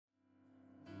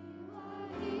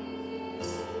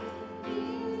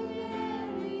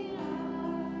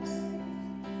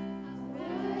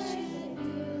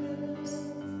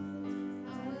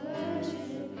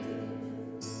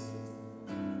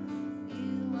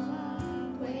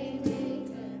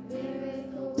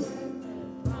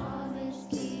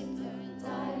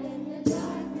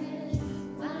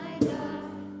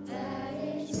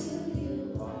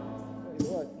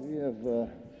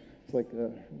It's like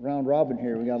a round robin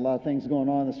here. We got a lot of things going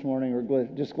on this morning. We're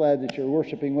just glad that you're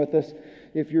worshiping with us.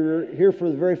 If you're here for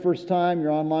the very first time,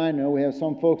 you're online. I know we have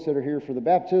some folks that are here for the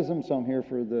baptism, some here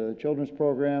for the children's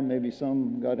program. Maybe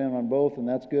some got in on both, and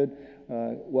that's good.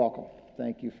 Welcome.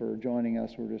 Thank you for joining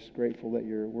us. We're just grateful that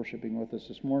you're worshiping with us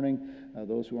this morning.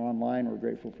 Those who are online, we're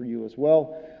grateful for you as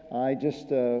well. I just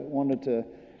wanted to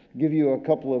give you a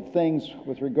couple of things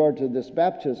with regard to this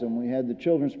baptism. We had the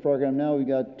children's program. Now we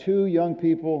got 2 young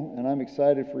people, and I'm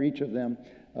excited for each of them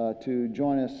to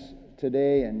join us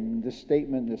today in this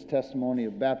statement, this testimony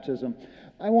of baptism.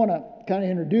 I want to kind of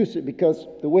introduce it because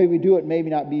the way we do it may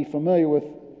not be familiar with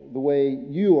the way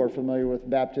you are familiar with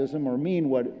baptism or mean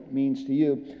what it means to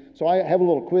you. So I have a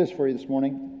little quiz for you this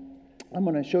morning. I'm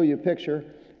going to show you a picture,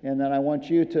 and then I want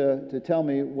you to tell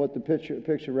me what the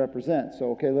picture represents.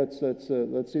 So, okay, let's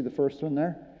see the first one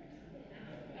there.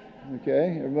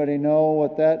 Okay, everybody know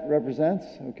what that represents?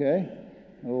 Okay,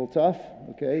 a little tough.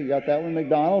 Okay, you got that one,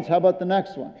 McDonald's. How about the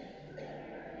next one?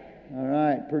 All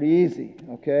right, pretty easy.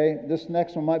 Okay, this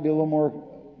next one might be a little more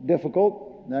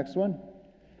difficult. Next one.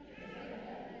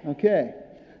 Okay,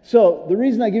 so the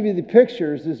reason I give you the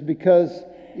pictures is because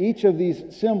each of these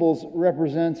symbols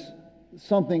represents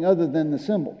something other than the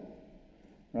symbol,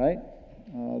 right?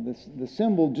 The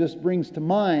symbol just brings to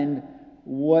mind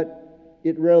what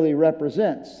it really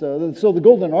represents. So the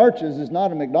Golden Arches is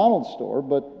not a McDonald's store,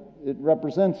 but it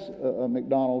represents a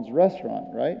McDonald's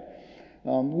restaurant, right?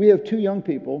 We have 2 young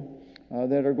people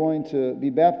that are going to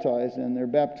be baptized, and their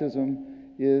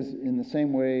baptism is in the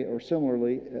same way or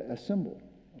similarly a symbol,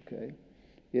 okay?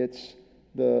 It's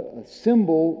a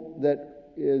symbol that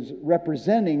is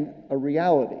representing a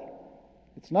reality.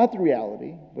 It's not the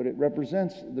reality, but it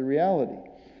represents the reality.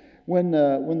 When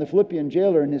the Philippian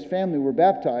jailer and his family were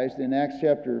baptized in Acts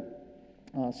chapter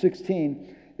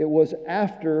 16, it was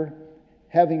after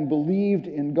having believed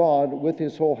in God with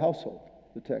his whole household,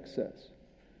 the text says.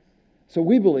 So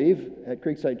we believe at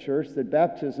Creekside Church that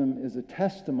baptism is a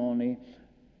testimony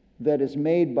that is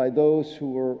made by those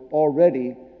who are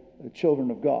already children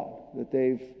of God, that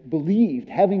they've believed,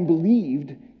 having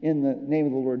believed in the name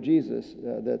of the Lord Jesus,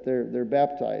 that they're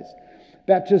baptized.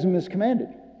 Baptism is commanded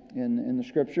in the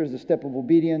Scriptures, a step of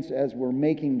obedience as we're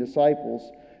making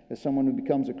disciples, as someone who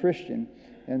becomes a Christian.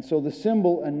 And so the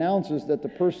symbol announces that the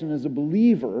person is a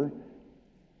believer,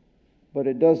 but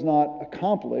it does not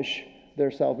accomplish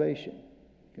their salvation.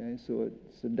 Okay, so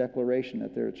it's a declaration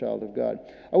that they're a child of God.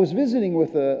 I was visiting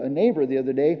with a neighbor the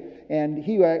other day, and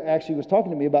he actually was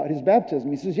talking to me about his baptism.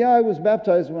 He says, I was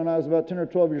baptized when I was about 10 or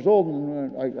 12 years old,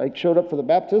 and I showed up for the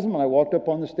baptism, and I walked up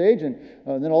on the stage, and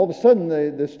then all of a sudden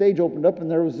the stage opened up, and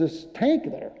there was this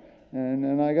tank there,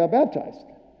 and I got baptized.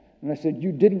 And I said,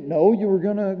 you didn't know you were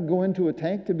going to go into a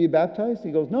tank to be baptized?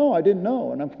 He goes, no, I didn't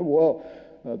know. And I'm like, well,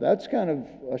 that's kind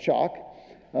of a shock.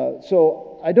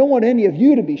 So I don't want any of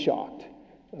you to be shocked.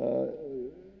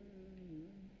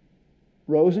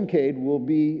 Rose and Cade will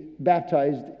be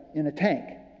baptized in a tank,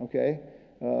 okay?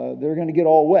 They're going to get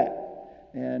all wet.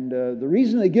 And the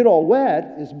reason they get all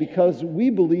wet is because we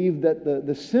believe that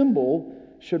the symbol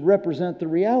should represent the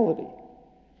reality.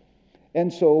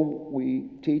 And so we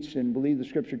teach and believe the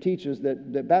Scripture teaches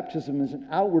that baptism is an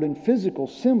outward and physical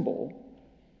symbol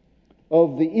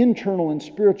of the internal and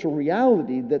spiritual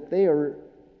reality that they are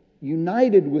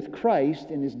united with Christ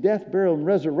in his death, burial, and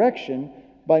resurrection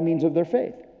by means of their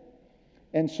faith.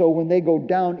 And so when they go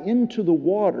down into the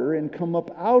water and come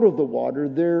up out of the water,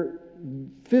 they're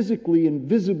physically and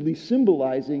visibly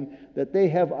symbolizing that they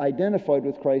have identified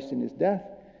with Christ in his death,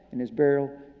 in his burial,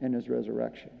 and his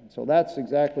resurrection. So that's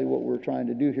exactly what we're trying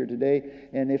to do here today.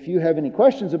 And if you have any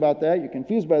questions about that, you're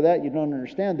confused by that, you don't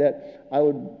understand that, I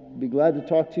would be glad to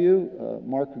talk to you.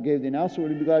 Mark, who gave the announcement,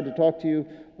 would be glad to talk to you.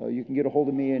 You can get a hold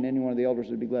of me, and any one of the elders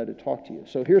would be glad to talk to you.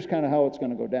 So here's kind of how it's going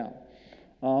to go down.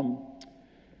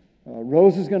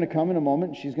 Rose is going to come in a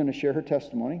moment, and she's going to share her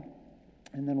testimony.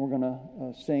 And then we're going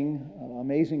to sing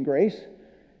Amazing Grace.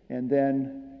 And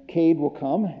then Cade will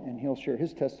come, and he'll share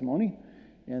his testimony.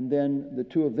 And then the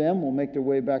 2 of them will make their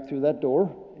way back through that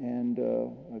door. And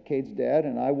Cade's dad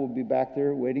and I will be back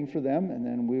there waiting for them. And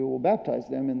then we will baptize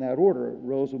them in that order.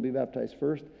 Rose will be baptized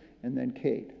first, and then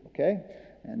Cade. Okay?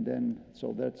 And then,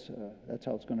 so that's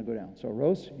how it's going to go down. So,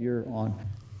 Rose, you're on.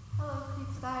 Hello,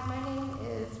 Creekside. My name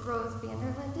is Rose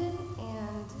Vanderlinden,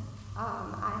 and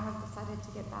I have decided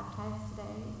to get baptized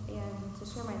today and to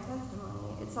share my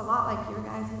testimony. It's a lot like your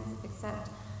guys', except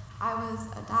I was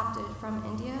adopted from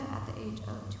India at the age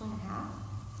of 2.5,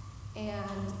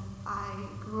 and I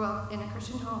grew up in a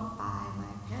Christian home by my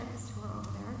parents who are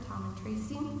over there, Tom and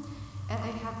Tracy, and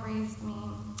they have raised me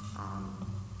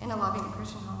in a loving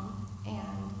Christian home.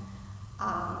 And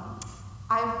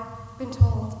I've been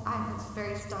told I was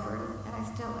very stubborn, and I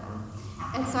still am.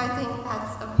 And so I think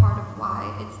that's a part of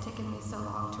why it's taken me so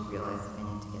long to realize that I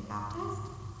need to get baptized.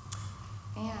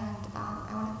 And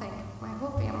I want to thank my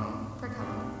whole family for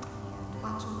coming and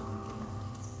watching me get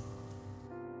baptized.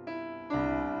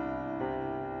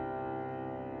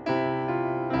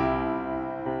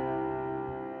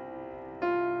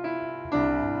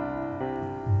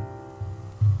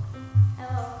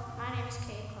 Hello, my name is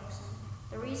Kate Clarkson.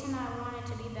 The reason I wanted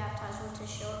to be baptized was to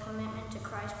show a commitment to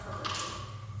Christ publicly.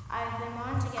 I've been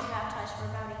wanting to get baptized for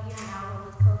about a year now, but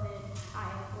with COVID,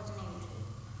 I wasn't able to.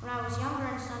 When I was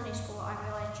younger in Sunday school, I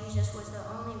realized Jesus was the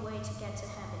only way to get to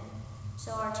heaven.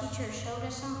 So our teacher showed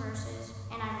us some verses,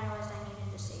 and I realized I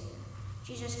needed a Savior.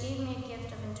 Jesus gave me a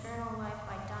gift of eternal life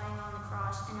by dying on the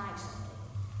cross, and I accepted.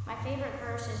 My favorite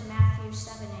verse is Matthew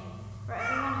 7:8. For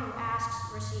everyone who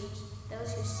asks receives,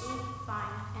 those who seek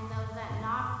find, and those that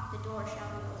knock, the door shall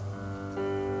be opened.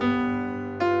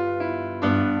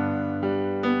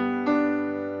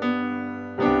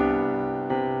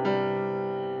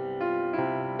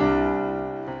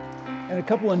 And a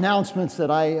couple announcements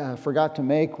that I forgot to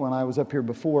make when I was up here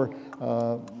before.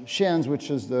 Shens,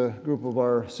 which is the group of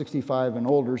our 65 and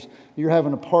olders, you're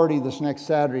having a party this next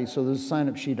Saturday, so there's a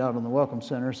sign-up sheet out on the Welcome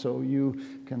Center, so you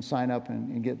can sign up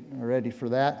and get ready for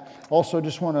that. Also,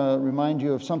 just want to remind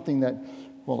you of something that,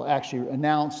 well, actually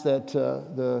announce that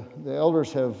the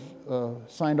elders have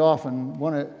signed off and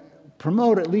want to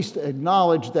promote, at least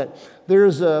acknowledge that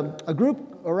there's a group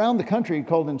around the country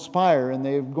called Inspire, and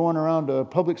they've gone around to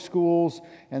public schools,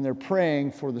 and they're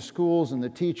praying for the schools and the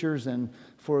teachers and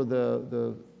for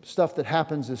the stuff that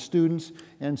happens as students.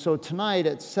 And so tonight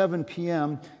at 7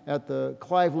 p.m. at the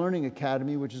Clive Learning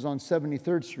Academy, which is on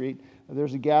 73rd Street,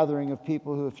 there's a gathering of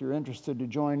people who, if you're interested, to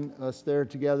join us there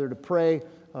together to pray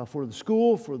for the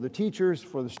school, for the teachers,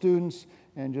 for the students,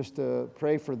 and just to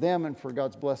pray for them and for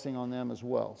God's blessing on them as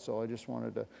well. So I just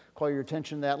wanted to call your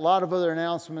attention to that. A lot of other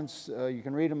announcements. You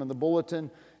can read them in the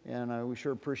bulletin, and we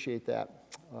sure appreciate that.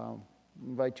 I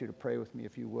invite you to pray with me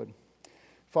if you would.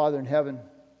 Father in heaven,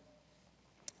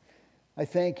 I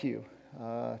thank you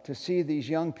to see these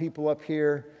young people up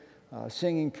here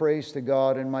singing praise to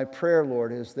God. And my prayer,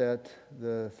 Lord, is that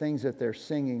the things that they're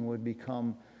singing would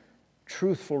become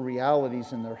truthful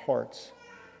realities in their hearts.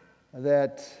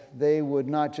 That they would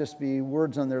not just be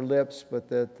words on their lips, but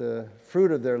that the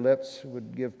fruit of their lips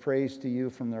would give praise to you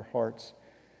from their hearts.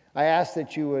 I ask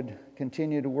that you would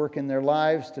continue to work in their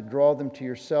lives, to draw them to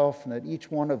yourself, and that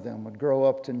each one of them would grow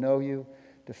up to know you,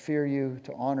 to fear you,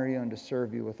 to honor you, and to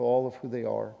serve you with all of who they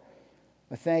are.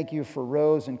 I thank you for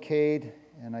Rose and Cade,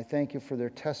 and I thank you for their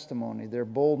testimony, their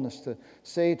boldness to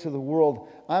say to the world,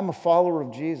 I'm a follower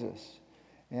of Jesus,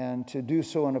 and to do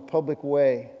so in a public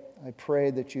way. I pray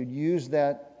that you'd use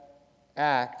that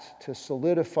act to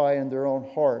solidify in their own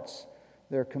hearts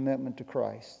their commitment to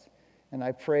Christ. And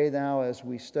I pray now as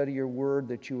we study your word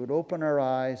that you would open our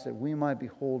eyes, that we might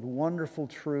behold wonderful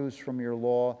truths from your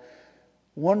law,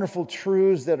 wonderful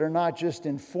truths that are not just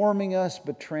informing us,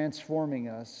 but transforming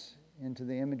us into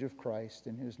the image of Christ,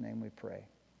 in whose name we pray.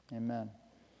 Amen.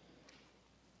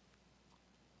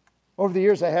 Over the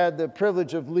years, I had the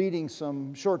privilege of leading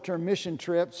some short-term mission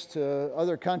trips to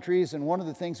other countries, and one of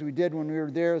the things we did when we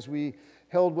were there is we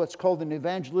held what's called an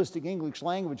evangelistic English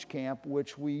language camp,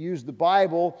 which we used the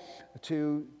Bible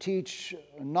to teach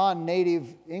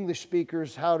non-native English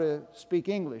speakers how to speak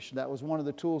English. That was one of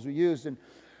the tools we used. And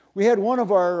we had one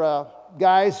of our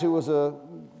guys who was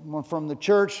from the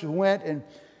church who went, and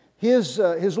his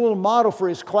little motto for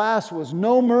his class was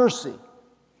no mercy.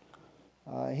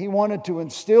 He wanted to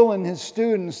instill in his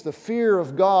students the fear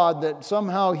of God, that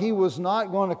somehow he was not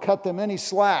going to cut them any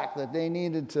slack, that they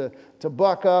needed to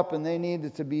buck up and they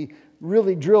needed to be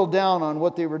really drilled down on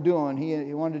what they were doing.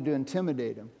 He wanted to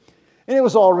intimidate them. And it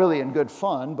was all really in good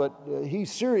fun, but he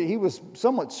was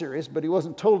somewhat serious, but he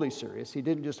wasn't totally serious. He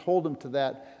didn't just hold them to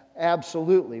that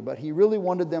absolutely, but he really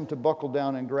wanted them to buckle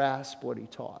down and grasp what he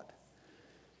taught.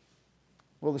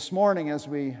 Well, this morning, as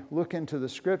we look into the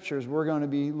Scriptures, we're going to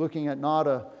be looking at not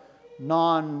a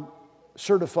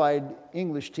non-certified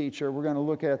English teacher. We're going to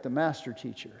look at the master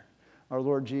teacher, our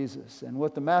Lord Jesus. And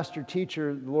what the master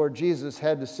teacher, the Lord Jesus,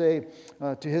 had to say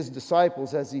to his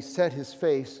disciples as he set his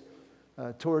face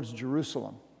towards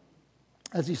Jerusalem.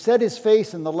 As he set his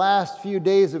face in the last few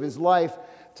days of his life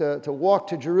to walk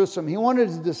to Jerusalem, he wanted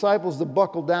his disciples to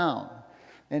buckle down.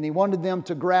 And he wanted them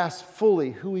to grasp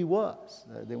fully who he was.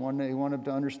 He wanted them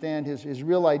to understand his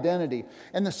real identity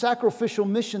and the sacrificial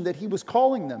mission that he was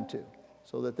calling them to,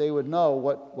 so that they would know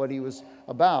what he was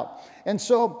about. And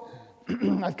so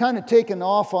I've kind of taken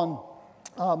off on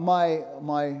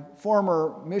my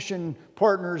former mission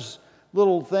partner's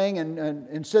little thing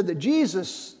and said that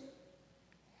Jesus'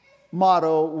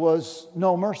 motto was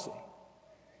no mercy.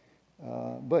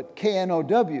 But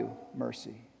K-N-O-W,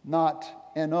 mercy,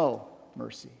 not N-O,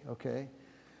 mercy, okay?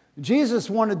 Jesus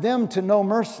wanted them to know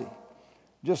mercy,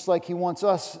 just like he wants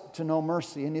us to know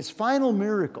mercy. In his final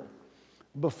miracle,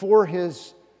 before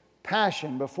his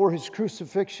passion, before his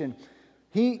crucifixion,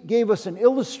 he gave us an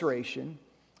illustration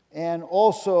and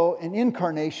also an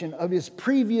incarnation of his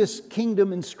previous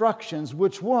kingdom instructions,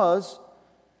 which was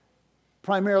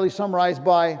primarily summarized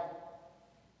by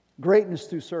greatness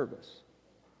through service.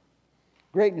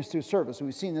 Greatness through service.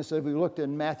 We've seen this as we looked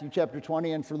in Matthew chapter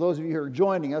 20, and for those of you who are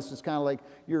joining us, it's kind of like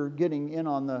you're getting in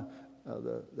on the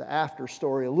after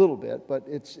story a little bit, but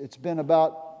it's been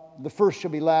about the first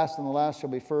shall be last and the last shall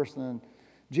be first, and then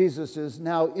Jesus is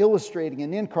now illustrating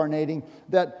and incarnating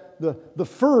that the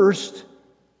first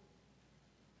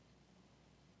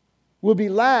will be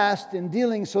last in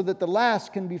dealing so that the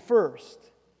last can be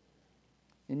first,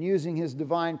 in using his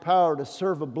divine power to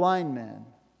serve a blind man,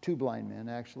 two blind men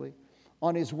actually.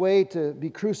 On his way to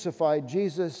be crucified,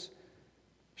 Jesus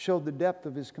showed the depth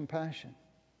of his compassion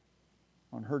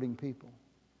on hurting people.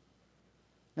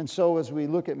 And so as we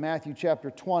look at Matthew chapter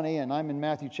 20, and I'm in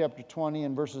Matthew chapter 20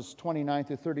 and verses 29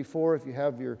 through 34, if you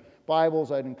have your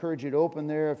Bibles, I'd encourage you to open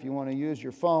there. If you want to use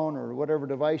your phone or whatever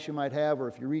device you might have, or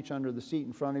if you reach under the seat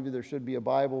in front of you, there should be a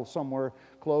Bible somewhere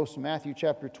close. Matthew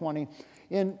chapter 20.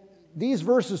 In these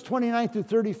verses 29 through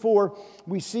 34,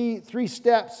 we see three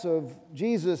steps of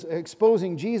Jesus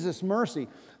exposing Jesus' mercy.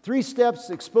 Three steps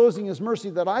exposing his mercy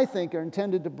that I think are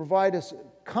intended to provide us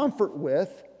comfort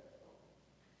with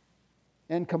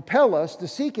and compel us to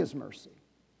seek his mercy,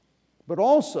 but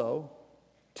also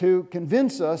to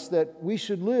convince us that we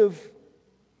should live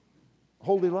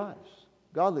holy lives,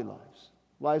 godly lives,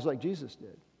 lives like Jesus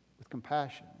did, with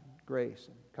compassion, grace,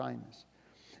 and kindness.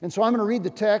 And so I'm going to read the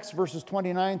text, verses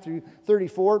 29 through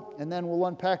 34, and then we'll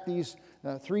unpack these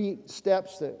three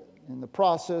steps that in the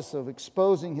process of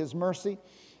exposing his mercy.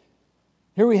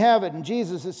 Here we have it in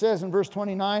Jesus. It says in verse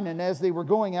 29, and as they were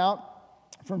going out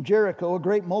from Jericho, a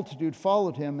great multitude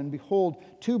followed him, and behold,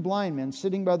 two blind men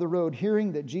sitting by the road,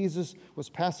 hearing that Jesus was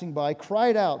passing by,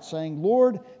 cried out, saying,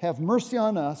 Lord, have mercy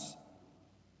on us,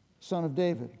 Son of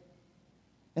David.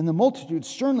 And the multitude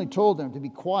sternly told them to be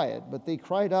quiet, but they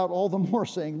cried out all the more,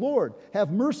 saying, Lord,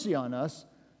 have mercy on us,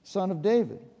 Son of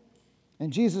David.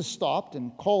 And Jesus stopped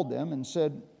and called them and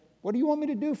said, what do you want me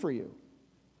to do for you?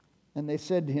 And they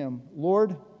said to him,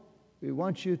 Lord, we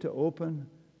want you to open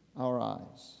our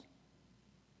eyes.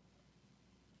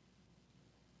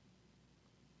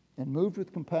 And moved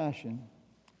with compassion,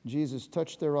 Jesus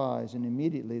touched their eyes, and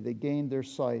immediately they gained their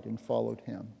sight and followed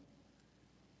him.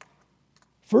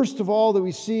 First of all, that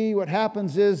we see what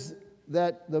happens is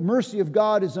that the mercy of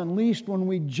God is unleashed when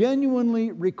we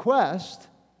genuinely request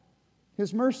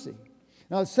his mercy.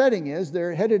 Now, the setting is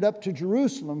they're headed up to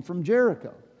Jerusalem from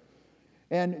Jericho.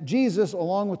 And Jesus,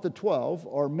 along with the 12,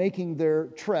 are making their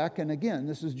trek. And again,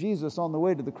 this is Jesus on the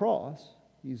way to the cross.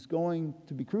 He's going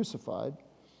to be crucified.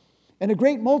 And a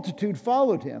great multitude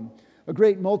followed him. A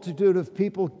great multitude of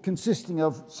people consisting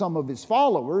of some of his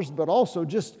followers, but also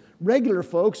just regular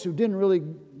folks who didn't really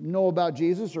know about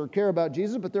Jesus or care about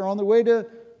Jesus, but they're on their way to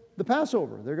the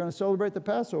Passover. They're going to celebrate the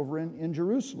Passover in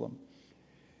Jerusalem.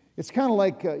 It's kind of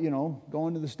like,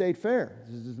 going to the state fair.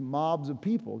 There's mobs of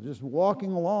people just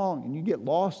walking along, and you get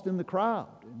lost in the crowd.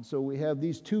 And so we have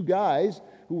these two guys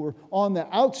who were on the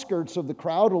outskirts of the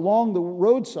crowd along the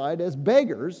roadside as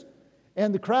beggars,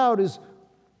 and the crowd is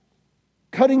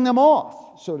cutting them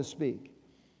off, so to speak.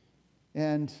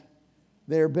 And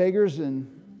they're beggars, and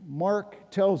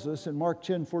Mark tells us in Mark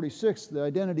 10:46 the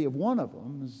identity of one of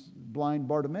them is blind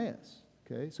Bartimaeus.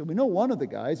 Okay, so we know one of the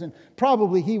guys, and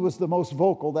probably he was the most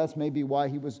vocal. That's maybe why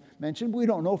he was mentioned. We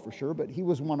don't know for sure, but he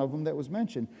was one of them that was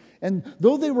mentioned. And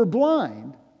though they were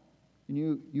blind,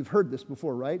 and you've heard this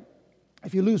before, right?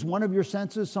 If you lose one of your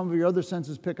senses, some of your other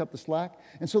senses pick up the slack.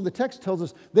 And so the text tells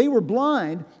us they were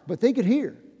blind, but they could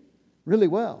hear really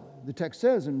well. The text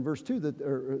says in verse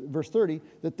 30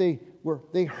 that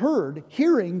they heard,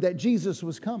 hearing that Jesus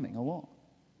was coming along.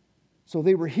 So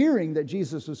they were hearing that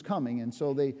Jesus was coming, and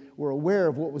so they were aware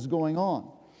of what was going on.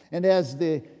 And as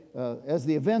the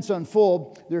events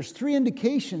unfold, there's three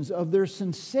indications of their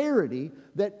sincerity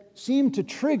that seem to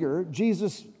trigger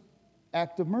Jesus'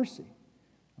 act of mercy.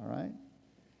 All right?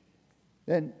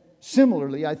 And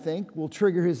similarly, I think, will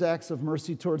trigger his acts of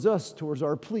mercy towards us, towards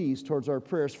our pleas, towards our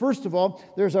prayers. First of all,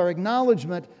 there's our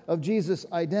acknowledgement of Jesus'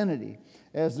 identity.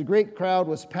 As the great crowd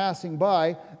was passing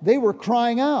by, they were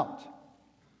crying out.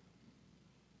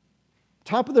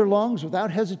 top of their lungs,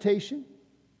 without hesitation,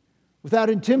 without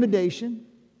intimidation.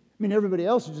 I mean, everybody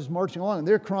else is just marching along and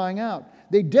they're crying out.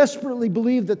 They desperately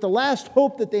believed that the last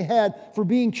hope that they had for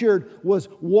being cured was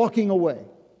walking away.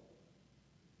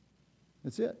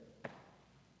 That's it.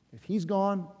 If he's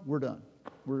gone, we're done.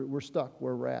 We're stuck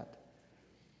where we're at.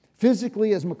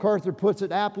 Physically, as MacArthur puts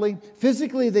it aptly,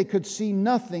 physically they could see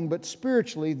nothing, but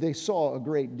spiritually they saw a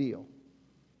great deal.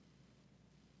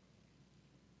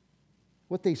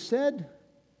 What they said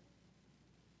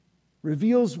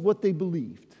reveals what they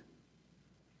believed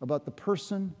about the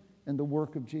person and the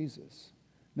work of Jesus.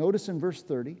 Notice in verse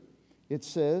 30, it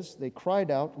says, they cried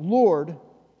out, "Lord,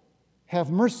 have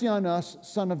mercy on us,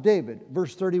 Son of David."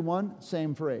 Verse 31,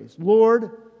 same phrase.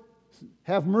 "Lord,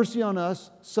 have mercy on us,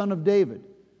 Son of David."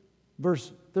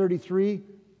 Verse 33,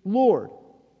 "Lord."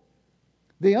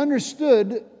 They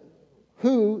understood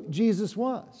who Jesus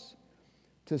was.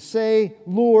 To say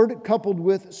Lord coupled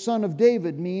with Son of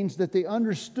David means that they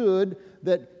understood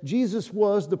that Jesus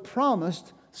was the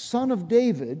promised Son of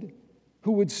David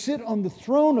who would sit on the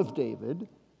throne of David,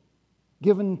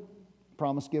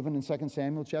 promise given in 2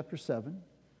 Samuel chapter 7,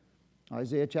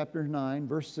 Isaiah chapter 9,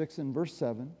 verse 6 and verse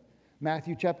 7,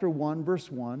 Matthew chapter 1,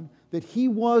 verse 1, that he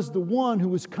was the one who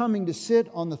was coming to sit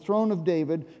on the throne of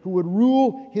David, who would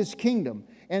rule his kingdom.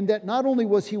 And that not only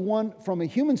was he one from a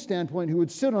human standpoint who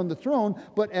would sit on the throne,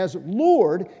 but as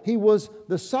Lord, he was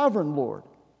the sovereign Lord.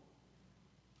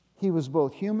 He was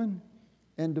both human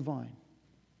and divine.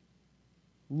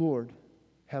 "Lord,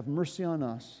 have mercy on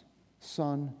us,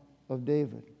 Son of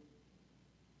David."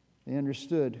 They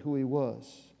understood who he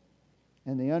was.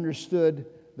 And they understood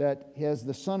that as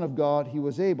the Son of God, he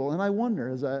was able. And I wonder,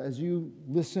 as you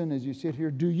listen, as you sit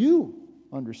here, do you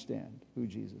understand who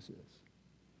Jesus is?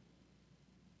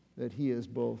 That he is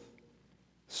both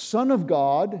Son of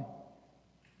God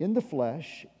in the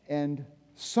flesh and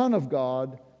Son of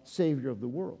God, Savior of the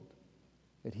world.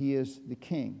 That he is the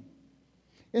King.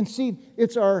 And see,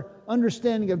 it's our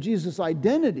understanding of Jesus'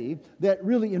 identity that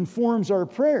really informs our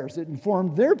prayers. It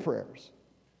informed their prayers.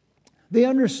 They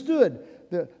understood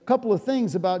a couple of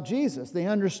things about Jesus. They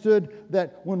understood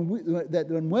that when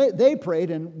they prayed,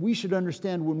 and we should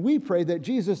understand when we pray, that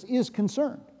Jesus is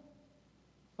concerned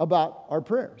about our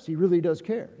prayers. He really does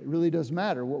care. It really does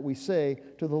matter what we say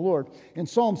to the Lord. In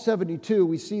Psalm 72,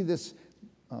 we see this,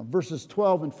 verses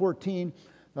 12 and 14.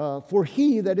 "For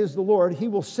he, that is the Lord, he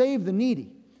will save the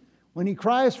needy. When he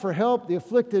cries for help, the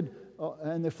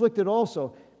afflicted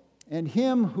also, and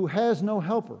him who has no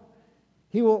helper.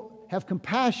 He will have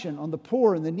compassion on the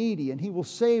poor and the needy, and he will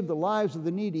save the lives of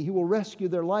the needy. He will rescue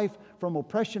their life from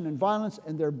oppression and violence,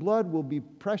 and their blood will be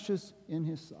precious in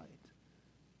his sight."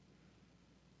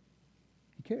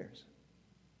 He cares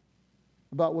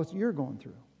about what you're going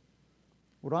through,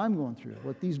 what I'm going through,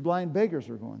 what these blind beggars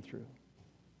are going through.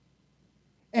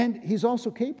 And he's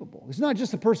also capable. He's not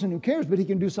just a person who cares, but he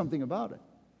can do something about it.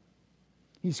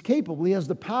 He's capable. He has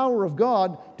the power of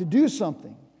God to do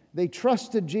something. They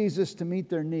trusted Jesus to meet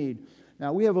their need.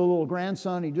 Now, we have a little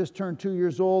grandson. He just turned 2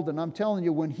 years old. And I'm telling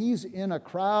you, when he's in a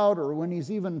crowd or when he's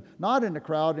even not in a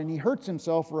crowd and he hurts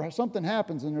himself or something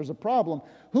happens and there's a problem,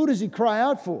 who does he cry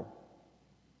out for?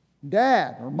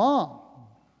 Dad or mom.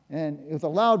 And with a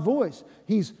loud voice,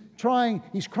 he's crying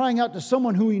out to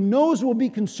someone who he knows will be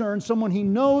concerned, someone he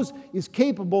knows is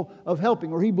capable of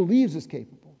helping or he believes is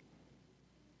capable.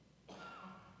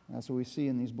 That's what we see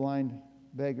in these blind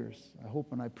beggars. I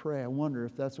hope and I pray, I wonder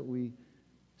if that's what we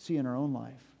see in our own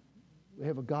life. We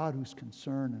have a God who's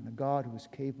concerned and a God who is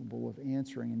capable of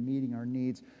answering and meeting our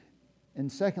needs. And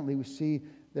secondly, we see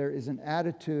there is an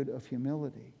attitude of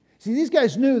humility. See, these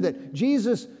guys knew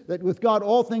that with God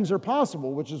all things are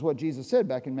possible, which is what Jesus said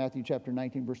back in Matthew chapter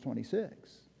 19, verse 26.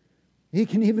 He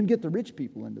can even get the rich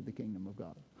people into the kingdom of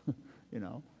God,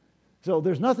 So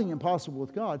there's nothing impossible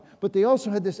with God. But they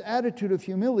also had this attitude of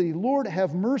humility. "Lord,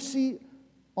 have mercy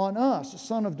on us,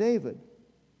 Son of David."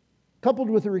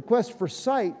 Coupled with a request for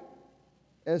sight,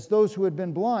 as those who had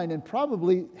been blind and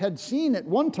probably had seen at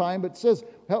one time, but says,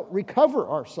 "Help recover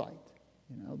our sight."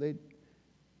 They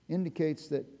indicates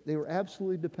that they were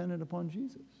absolutely dependent upon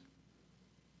Jesus.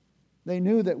 They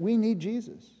knew that we need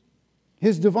Jesus,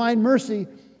 his divine mercy,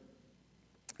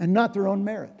 and not their own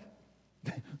merit.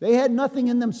 They had nothing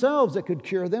in themselves that could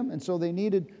cure them, and so they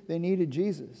needed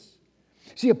Jesus.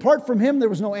 See, apart from him, there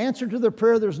was no answer to their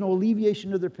prayer. There was no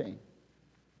alleviation to their pain.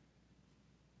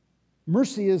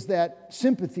 Mercy is that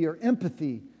sympathy or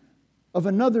empathy of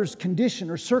another's condition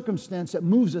or circumstance that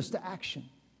moves us to action.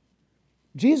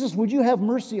 Jesus, would you have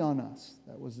mercy on us?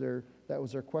 That was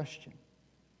their question.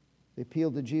 They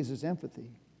appealed to Jesus'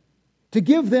 empathy. To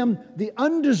give them the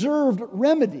undeserved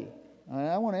remedy.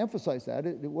 I want to emphasize that.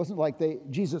 It wasn't like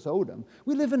Jesus owed them.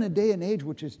 We live in a day and age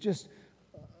which is just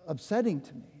upsetting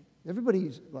to me.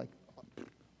 Everybody's like,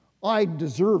 I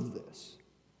deserve this.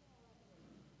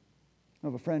 I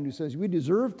have a friend who says, we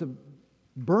deserve to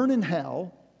burn in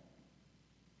hell.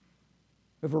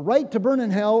 We have a right to burn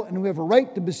in hell, and we have a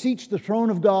right to beseech the throne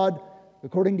of God,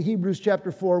 according to Hebrews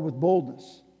chapter 4, with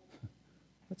boldness.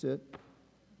 That's it.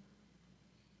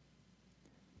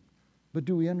 But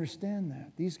do we understand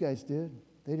that? These guys did.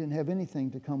 They didn't have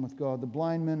anything to come with God. The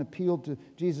blind men appealed to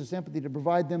Jesus' empathy to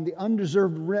provide them the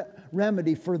undeserved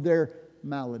remedy for their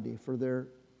malady, for their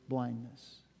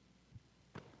blindness.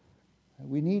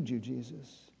 We need you,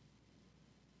 Jesus.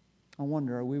 I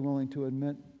wonder, are we willing to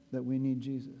admit that we need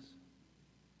Jesus?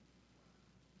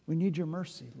 We need your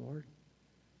mercy, Lord.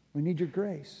 We need your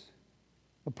grace.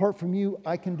 Apart from you,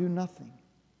 I can do nothing.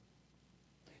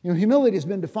 You know, humility has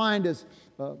been defined as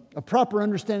a proper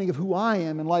understanding of who I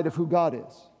am in light of who God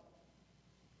is.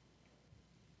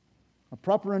 A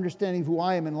proper understanding of who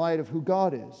I am in light of who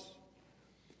God is.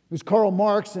 It was Karl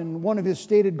Marx, and one of his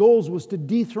stated goals was to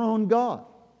dethrone God.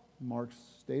 Marx's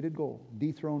stated goal,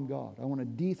 dethrone God. I want to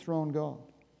dethrone God.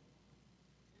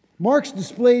 Marx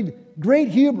displayed great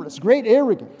hubris, great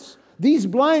arrogance. These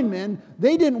blind men,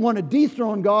 they didn't want to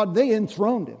dethrone God, they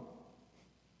enthroned Him.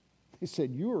 They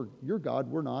said, you're God,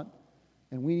 we're not,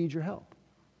 and we need your help.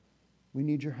 We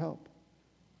need your help.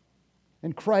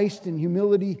 And Christ in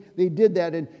humility, they did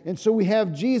that. And so we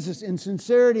have Jesus in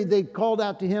sincerity, they called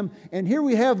out to Him. And here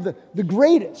we have the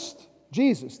greatest,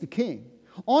 Jesus, the King,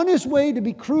 on His way to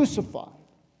be crucified.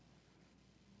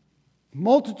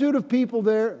 Multitude of people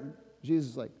there.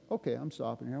 Jesus is like, okay, I'm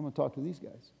stopping here. I'm going to talk to these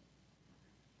guys.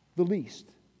 The least.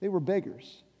 They were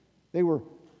beggars. They were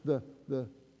the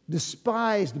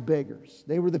despised beggars.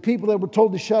 They were the people that were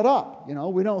told to shut up. You know,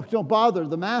 we don't bother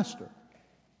the master.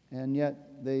 And yet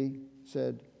they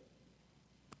said,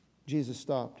 Jesus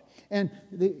stopped. And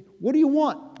what do you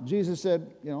want? Jesus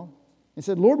said, he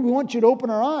said, Lord, we want you to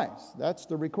open our eyes. That's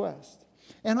the request.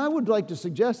 And I would like to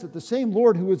suggest that the same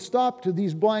Lord who would stop to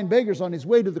these blind beggars on His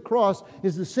way to the cross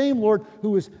is the same Lord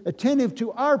who is attentive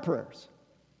to our prayers,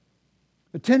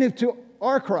 attentive to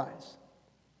our cries,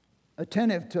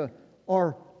 attentive to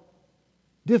our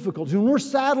difficulties. When we're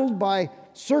saddled by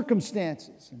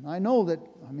circumstances, and I know that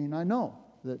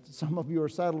some of you are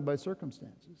saddled by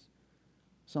circumstances.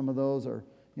 Some of those are,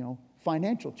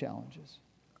 financial challenges.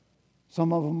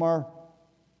 Some of them are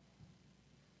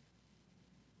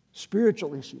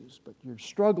spiritual issues, but you're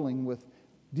struggling with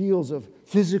deals of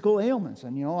physical ailments.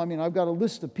 And, I've got a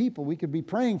list of people we could be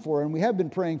praying for, and we have been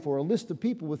praying for a list of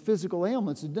people with physical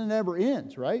ailments. It never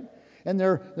ends, right? And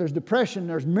there's depression,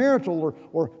 there's marital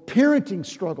or parenting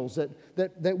struggles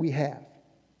that we have.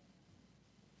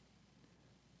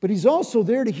 But He's also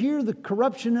there to hear the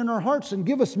corruption in our hearts and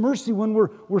give us mercy when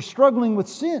we're struggling with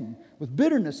sin, with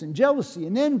bitterness and jealousy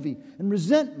and envy and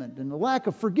resentment and a lack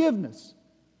of forgiveness.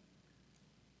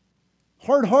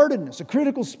 Hard-heartedness, a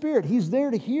critical spirit. He's there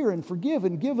to hear and forgive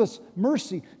and give us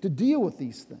mercy to deal with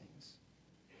these things.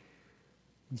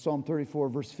 In Psalm 34,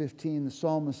 verse 15, the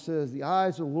psalmist says, the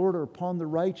eyes of the Lord are upon the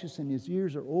righteous, and His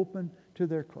ears are open to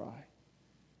their cry.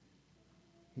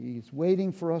 He's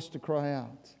waiting for us to cry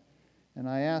out. And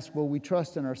I ask, will we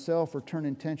trust in ourselves or turn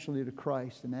intentionally to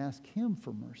Christ and ask Him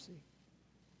for mercy?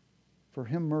 For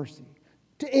Him mercy.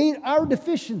 To aid our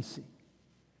deficiency.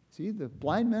 See, the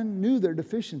blind men knew their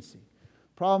deficiency.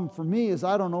 Problem for me is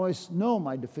I don't always know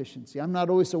my deficiency. I'm not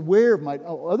always aware of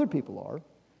other people are.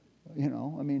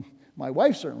 My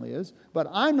wife certainly is, but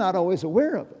I'm not always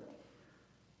aware of it.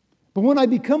 But when I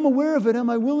become aware of it,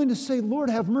 am I willing to say, Lord,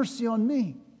 have mercy on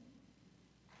me?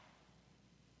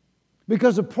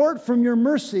 Because apart from your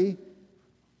mercy,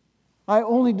 I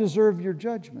only deserve your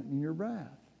judgment and your wrath.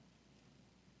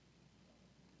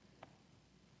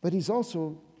 But He's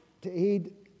also to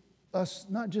aid us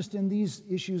not just in these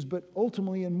issues, but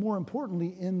ultimately and more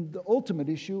importantly in the ultimate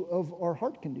issue of our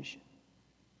heart condition.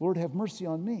 Lord, have mercy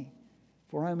on me,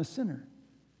 for I am a sinner.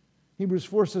 Hebrews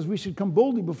 4 says we should come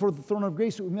boldly before the throne of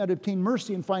grace that we might obtain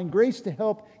mercy and find grace to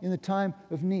help in the time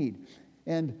of need.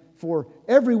 And for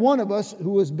every one of us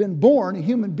who has been born a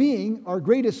human being, our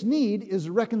greatest need is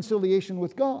reconciliation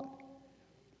with God.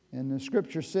 And the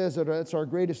Scripture says that it's our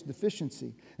greatest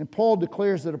deficiency. And Paul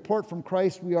declares that apart from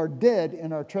Christ, we are dead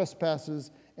in our trespasses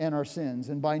and our sins.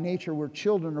 And by nature, we're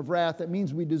children of wrath. That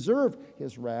means we deserve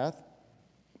His wrath.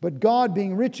 But God,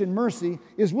 being rich in mercy,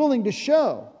 is willing to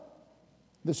show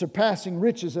the surpassing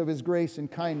riches of His grace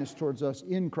and kindness towards us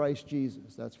in Christ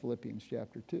Jesus. That's Philippians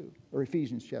chapter 2, or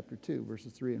Ephesians chapter 2,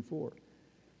 verses 3 and 4.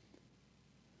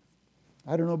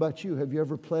 I don't know about you. Have you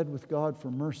ever pled with God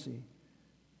for mercy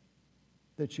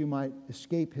that you might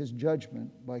escape His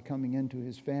judgment by coming into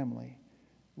His family,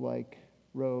 like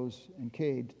Rose and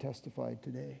Cade testified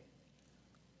today,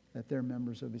 that they're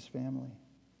members of His family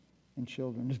and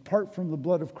children. Apart from the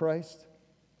blood of Christ,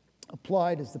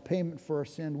 applied as the payment for our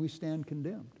sin, we stand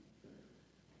condemned.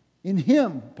 In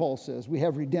Him, Paul says, we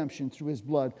have redemption through His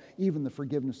blood, even the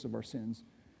forgiveness of our sins.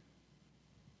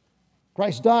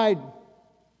 Christ died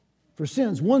for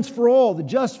sins once for all, the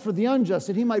just for the unjust,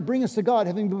 that He might bring us to God,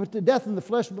 having been put to death in the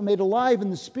flesh, but made alive in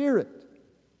the Spirit.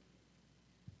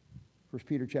 1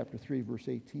 Peter chapter 3, verse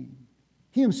 18.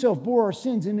 He Himself bore our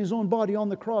sins in His own body on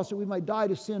the cross, that we might die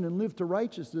to sin and live to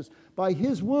righteousness. By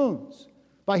His wounds,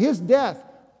 by His death,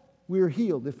 we are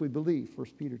healed if we believe. 1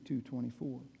 Peter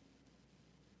 2:24.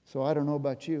 So I don't know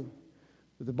about you,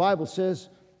 but the Bible says,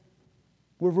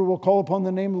 whoever will call upon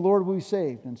the name of the Lord will be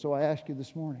saved. And so I ask you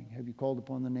this morning, have you called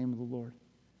upon the name of the Lord?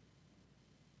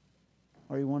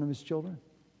 Are you one of His children?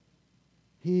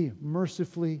 He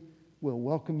mercifully will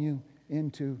welcome you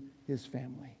into His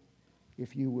family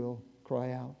if you will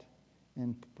cry out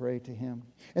and pray to Him.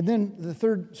 And then the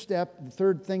third step, the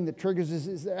third thing that triggers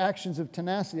is the actions of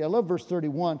tenacity. I love verse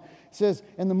 31. It says,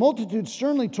 and the multitude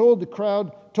sternly told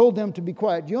them to be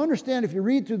quiet. Do you understand, if you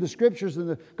read through the Scriptures and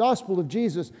the Gospel of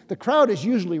Jesus, the crowd is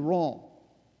usually wrong.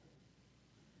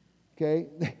 Okay?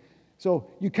 So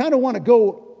you kind of want to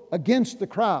go against the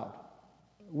crowd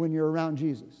when you're around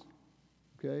Jesus.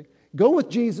 Okay? Go with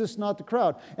Jesus, not the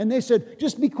crowd. And they said,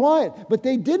 just be quiet. But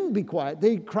they didn't be quiet.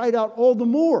 They cried out all the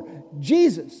more,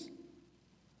 Jesus,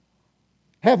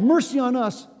 have mercy on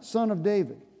us, Son of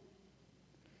David.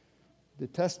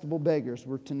 Detestable beggars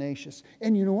were tenacious.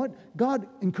 And you know what? God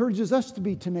encourages us to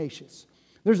be tenacious.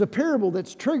 There's a parable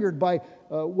that's triggered by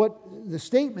what the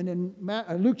statement in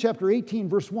Luke chapter 18,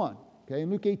 verse 1. Okay, in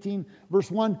Luke 18,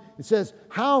 verse 1, it says,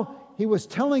 how He was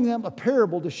telling them a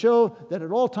parable to show that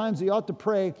at all times they ought to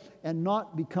pray and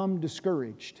not become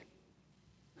discouraged.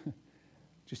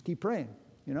 Just keep praying,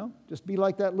 you know. Just be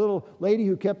like that little lady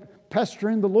who kept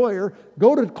pestering the lawyer,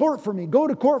 go to court for me, go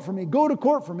to court for me, go to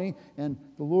court for me. And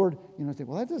the Lord, said,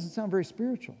 well, that doesn't sound very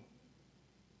spiritual.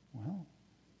 Well,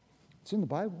 it's in the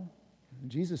Bible.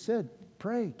 Jesus said,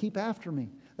 pray, keep after me.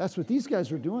 That's what these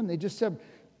guys were doing. They just said,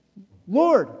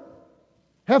 Lord,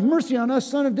 have mercy on us,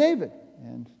 Son of David.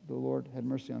 And the Lord had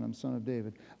mercy on him, Son of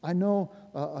David. I know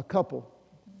a couple.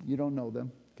 You don't know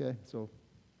them, okay? So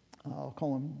I'll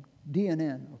call them D and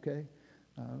N, okay?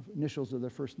 Initials of their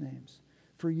first names.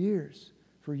 For years,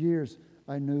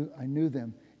 I knew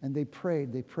them. And they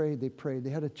prayed. They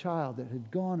had a child that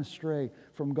had gone astray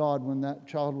from God when that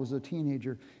child was a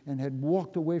teenager and had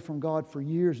walked away from God for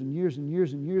years and years and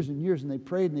years and years and years. And they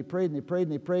prayed and they prayed and they prayed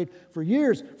and they prayed for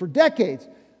years, for decades,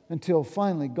 until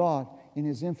finally God, in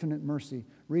His infinite mercy,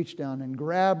 reached down and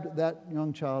grabbed that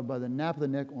young child by the nape of the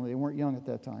neck, only they weren't young at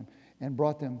that time, and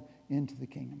brought them into the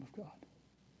kingdom of God.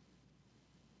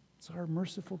 It's our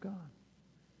merciful God.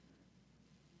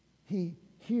 He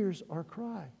hears our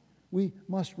cry. We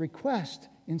must request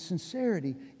in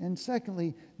sincerity. And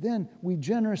secondly, then we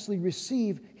generously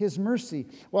receive His mercy.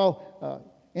 While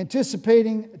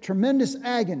anticipating tremendous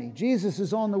agony, Jesus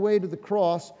is on the way to the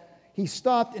cross. He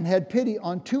stopped and had pity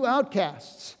on two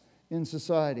outcasts in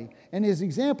society. And His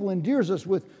example endears us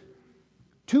with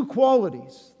two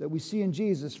qualities that we see in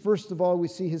Jesus. First of all, we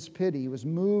see His pity. He was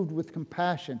moved with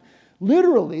compassion.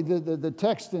 Literally, the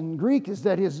text in Greek is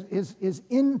that his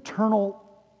internal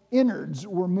innards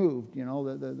were moved.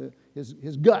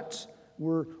 His guts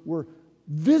were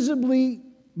visibly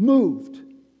moved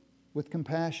with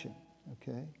compassion.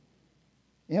 Okay?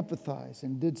 Empathize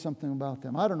and did something about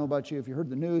them. I don't know about you if you heard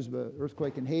the news, but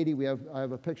earthquake in Haiti. I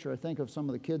have a picture, I think, of some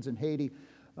of the kids in Haiti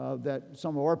that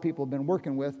some of our people have been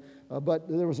working with. But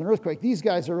there was an earthquake. These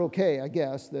guys are okay, I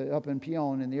guess, up in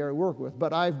Pion in the area we work with.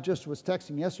 But I just was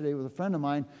texting yesterday with a friend of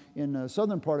mine in the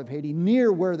southern part of Haiti,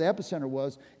 near where the epicenter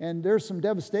was, and there's some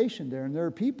devastation there, and there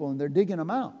are people, and they're digging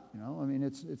them out.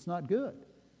 It's not good.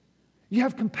 You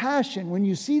have compassion when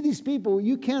you see these people.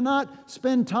 You cannot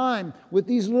spend time with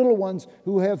these little ones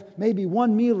who have maybe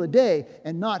one meal a day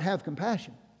and not have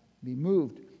compassion. Be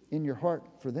moved in your heart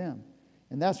for them.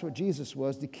 And that's what Jesus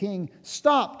was. The King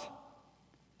stopped.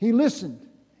 He listened.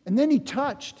 And then He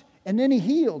touched. And then He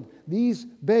healed these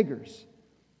beggars.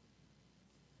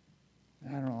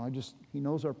 I don't know. He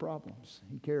knows our problems.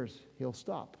 He cares. He'll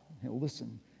stop. He'll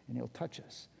listen. And He'll touch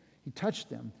us. He touched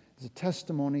them as a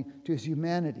testimony to His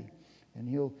humanity.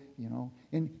 And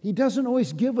and He doesn't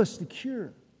always give us the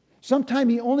cure.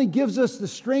 Sometimes He only gives us the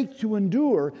strength to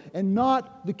endure and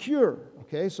not the cure.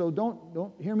 Okay, so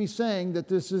don't hear me saying that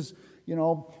this is,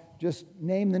 just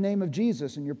name the name of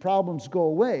Jesus and your problems go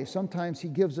away. Sometimes He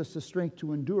gives us the strength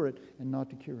to endure it and not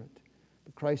to cure it.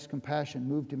 But Christ's compassion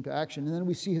moved him to action. And then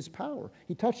we see His power.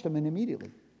 He touched him and immediately.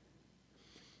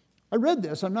 I read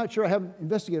this. I'm not sure, I haven't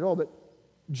investigated it all, but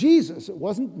Jesus, it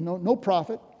wasn't no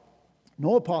prophet,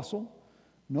 no apostle,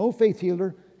 no faith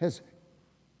healer has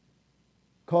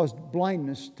caused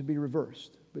blindness to be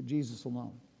reversed, but Jesus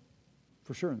alone,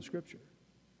 for sure in Scripture.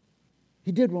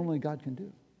 He did what only God can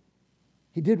do.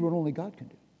 He did what only God can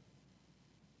do.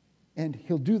 And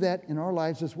He'll do that in our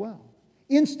lives as well.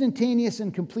 Instantaneous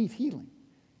and complete healing.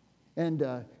 And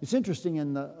it's interesting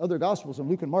in the other Gospels, in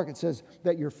Luke and Mark, it says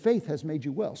that your faith has made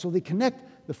you well. So they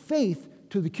connect the faith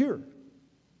to the cure.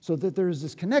 So that there is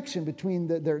this connection between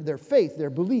their faith, their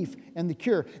belief, and the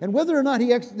cure. And whether or not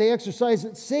they exercise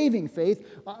saving faith,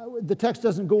 the text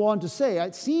doesn't go on to say.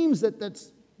 It seems that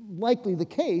that's likely the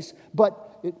case, but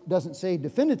it doesn't say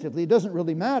definitively. It doesn't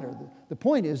really matter. The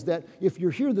point is that if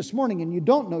you're here this morning and you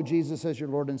don't know Jesus as your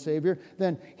Lord and Savior,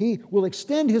 then He will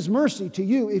extend His mercy to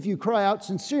you if you cry out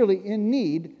sincerely in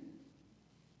need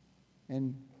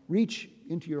and reach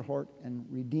into your heart and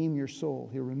redeem your soul.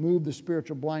 He'll remove the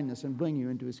spiritual blindness and bring you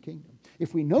into His kingdom.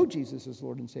 If we know Jesus as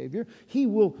Lord and Savior, He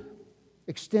will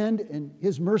extend in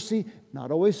His mercy,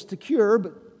 not always to cure,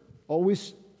 but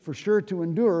always for sure to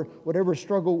endure whatever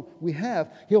struggle we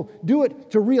have. He'll do it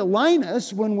to realign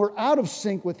us when we're out of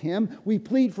sync with Him. We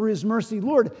plead for His mercy.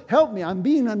 Lord, help me. I'm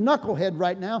being a knucklehead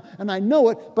right now, and I know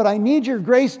it, but I need your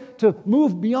grace to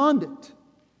move beyond it.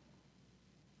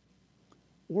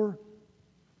 Or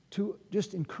to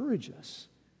just encourage us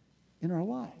in our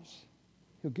lives.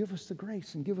 He'll give us the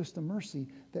grace and give us the mercy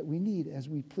that we need as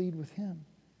we plead with Him.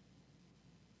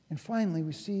 And finally,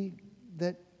 we see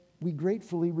that we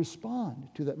gratefully respond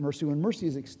to that mercy. When mercy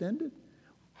is extended,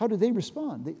 how do they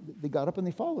respond? They got up and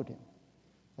they followed Him.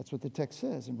 That's what the text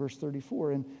says in verse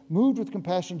 34. And moved with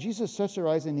compassion, Jesus touched their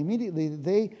eyes, and immediately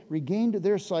they regained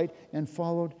their sight and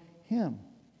followed Him.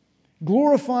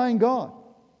 Glorifying God.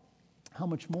 How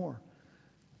much more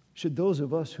should those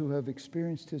of us who have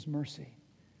experienced His mercy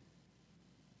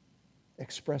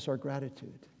express our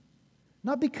gratitude?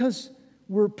 Not because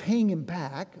we're paying Him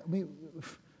back. I mean,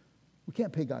 we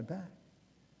can't pay God back.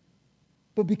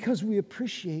 But because we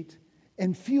appreciate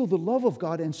and feel the love of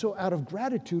God, and so out of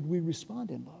gratitude we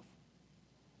respond in love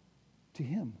to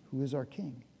Him who is our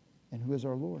King and who is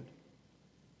our Lord.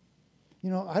 You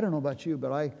know, I don't know about you,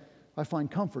 but I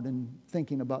find comfort in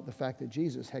thinking about the fact that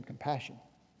Jesus had compassion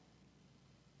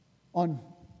on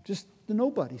just the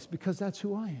nobodies, because that's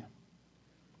who I am.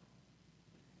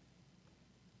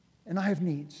 And I have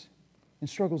needs and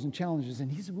struggles and challenges,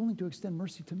 and He's willing to extend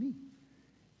mercy to me.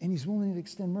 And He's willing to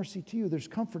extend mercy to you. There's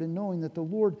comfort in knowing that the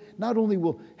Lord not only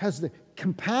has the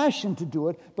compassion to do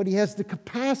it, but He has the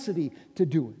capacity to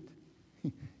do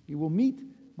it. He will meet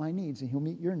my needs, and He'll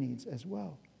meet your needs as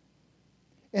well.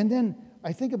 And then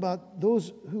I think about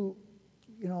those who,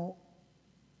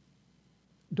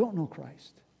 don't know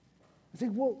Christ. I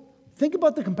think, well, think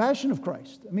about the compassion of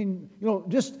Christ. I mean,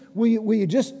 just will you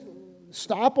just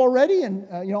stop already and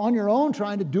on your own,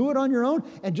 trying to do it on your own,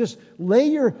 and just lay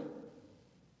your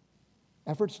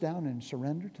efforts down and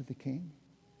surrender to the King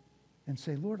and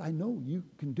say, Lord, I know you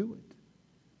can do it.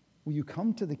 Will you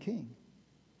come to the King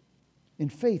in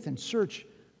faith and search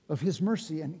of His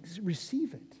mercy and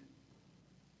receive it?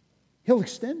 He'll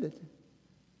extend it.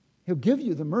 He'll give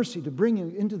you the mercy to bring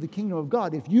you into the kingdom of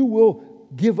God if you will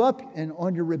give up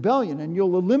on your rebellion, and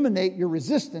you'll eliminate your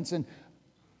resistance and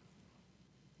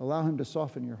allow Him to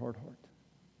soften your hard heart.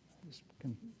 I just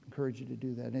can encourage you to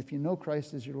do that. And if you know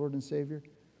Christ as your Lord and Savior,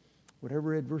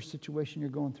 whatever adverse situation you're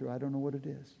going through, I don't know what it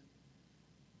is,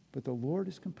 but the Lord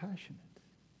is compassionate.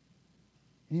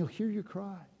 And He'll hear your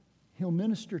cry. He'll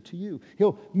minister to you.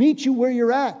 He'll meet you where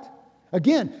you're at.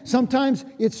 Again, sometimes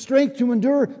it's strength to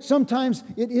endure. Sometimes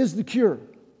it is the cure.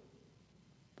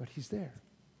 But He's there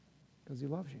because He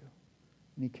loves you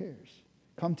and He cares.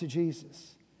 Come to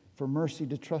Jesus for mercy,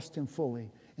 to trust Him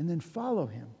fully, and then follow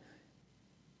Him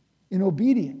in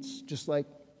obedience, just like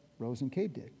Rose and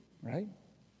Kate did, right?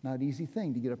 Not an easy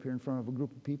thing to get up here in front of a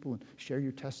group of people and share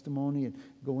your testimony and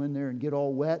go in there and get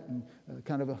all wet and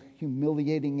kind of a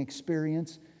humiliating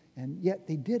experience. And yet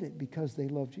they did it because they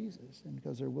love Jesus and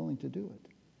because they're willing to do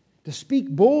it. To speak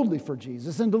boldly for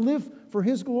Jesus and to live for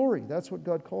His glory. That's what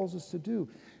God calls us to do.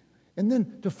 And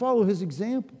then to follow His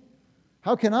example.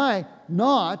 How can I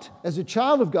not, as a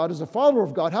child of God, as a follower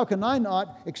of God, how can I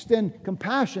not extend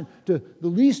compassion to the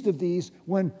least of these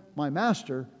when my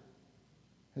Master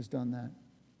has done that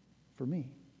for me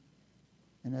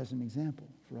and as an example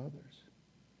for others?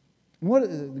 And what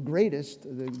the greatest,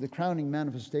 the crowning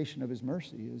manifestation of his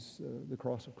mercy is the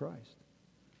cross of Christ,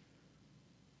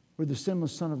 where the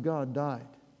sinless Son of God died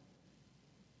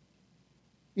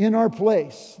in our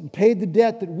place and paid the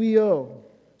debt that we owe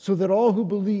so that all who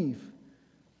believe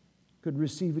could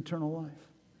receive eternal life.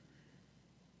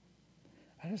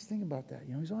 I just think about that.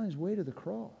 You know, he's on his way to the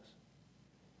cross.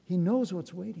 He knows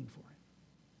what's waiting for him.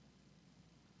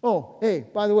 Oh, hey,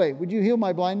 by the way, would you heal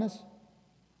my blindness?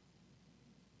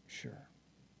 Sure.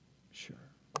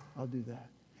 I'll do that.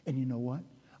 And you know what?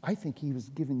 I think he was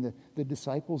giving the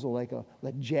disciples like a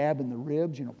jab in the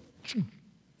ribs, you know,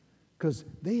 because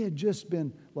they had just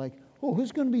been like, oh,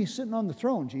 who's going to be sitting on the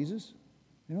throne, Jesus?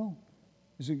 You know,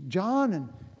 is it John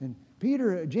and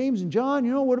Peter, James and John?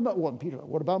 You know, what about Peter?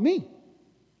 What about me?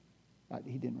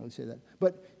 He didn't really say that.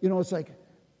 But, you know, it's like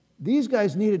these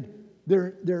guys needed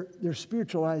their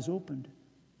spiritual eyes opened,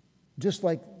 just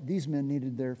like these men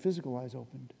needed their physical eyes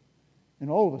opened. And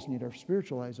all of us need our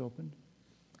spiritual eyes opened.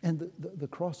 And the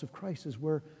cross of Christ is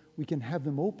where we can have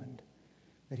them opened,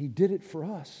 that he did it for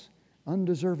us,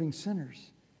 undeserving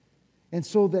sinners. And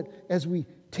so that as we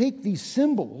take these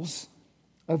symbols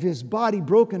of his body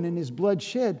broken and his blood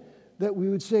shed, that we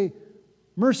would say,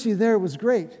 mercy there was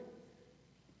great,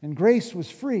 and grace was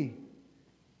free.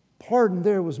 Pardon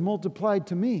there was multiplied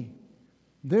to me.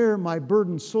 There my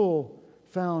burdened soul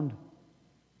found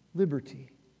liberty.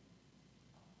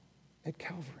 At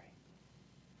Calvary.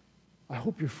 I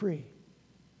hope you're free.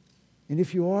 And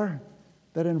if you are,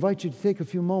 that I invite you to take a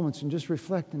few moments and just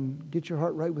reflect and get your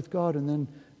heart right with God, and then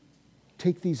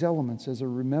take these elements as a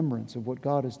remembrance of what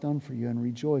God has done for you and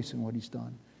rejoice in what he's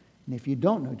done. And if you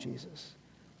don't know Jesus,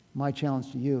 my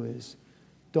challenge to you is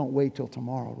don't wait till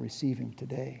tomorrow. Receive him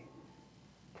today.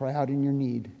 Cry out in your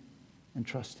need and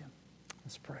trust him.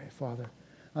 Let's pray. Father,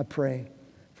 I pray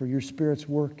for your Spirit's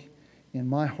work in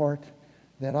my heart,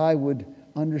 that I would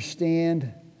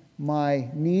understand my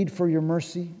need for your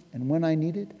mercy, and when I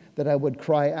need it, that I would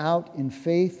cry out in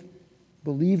faith,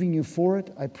 believing you for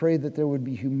it. I pray that there would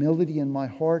be humility in my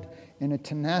heart and a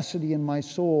tenacity in my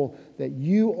soul, that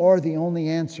you are the only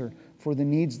answer for the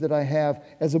needs that I have.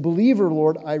 As a believer,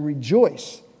 Lord, I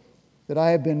rejoice that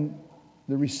I have been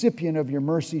the recipient of your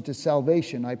mercy to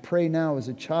salvation. I pray now as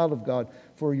a child of God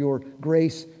for your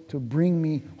grace to bring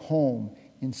me home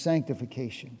in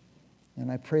sanctification. And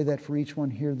I pray that for each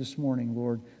one here this morning,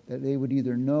 Lord, that they would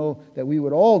either know, that we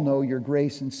would all know your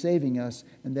grace in saving us,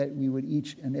 and that we would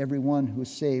each and every one who is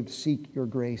saved seek your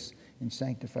grace in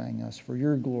sanctifying us. For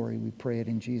your glory, we pray it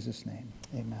in Jesus' name.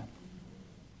 Amen.